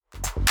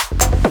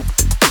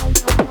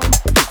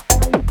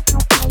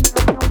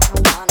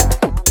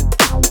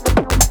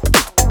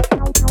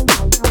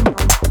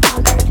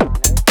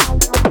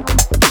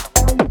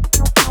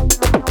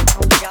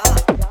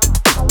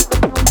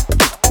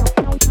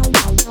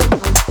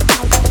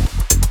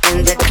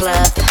the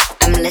club,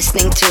 I'm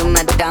listening to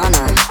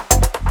Madonna.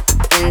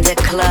 In the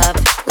club,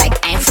 like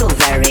I feel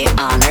very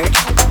honored.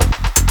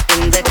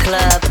 In the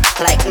club,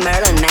 like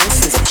Marilyn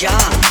Manson's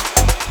jaw.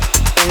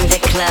 In the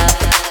club,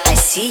 I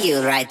see you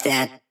right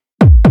there.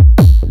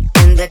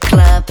 In the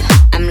club,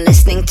 I'm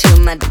listening to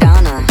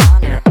Madonna.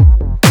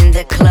 In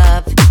the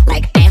club,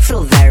 like I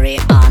feel very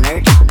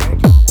honored.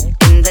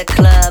 In the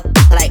club,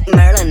 like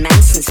Marilyn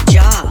Manson's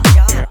jaw.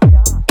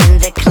 In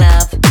the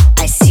club,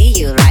 I see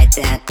you right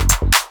there.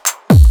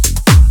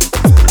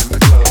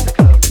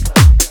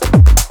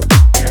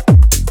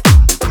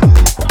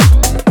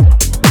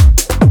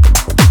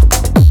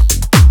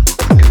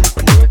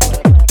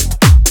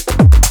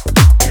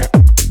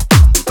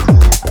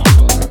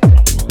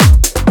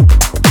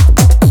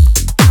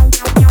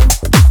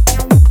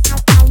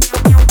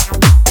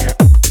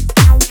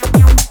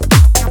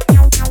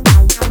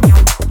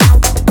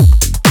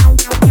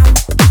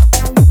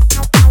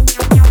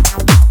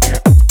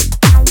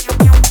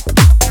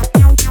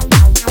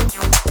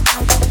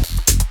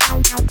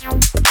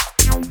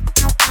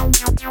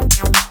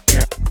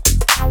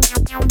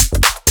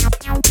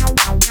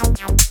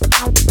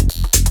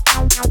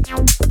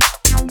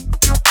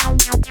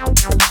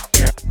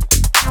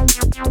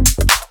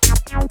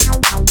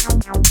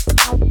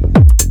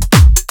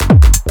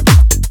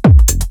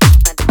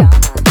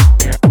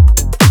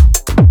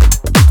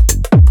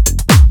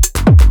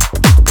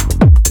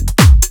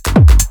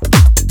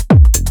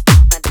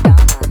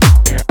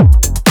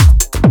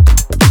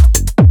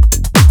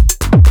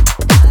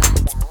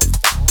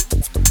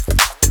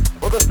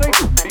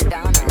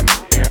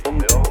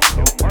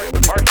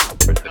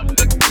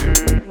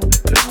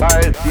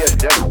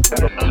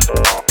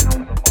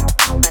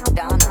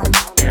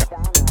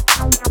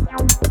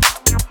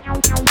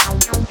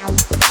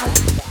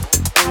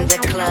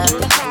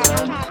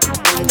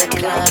 In the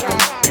club,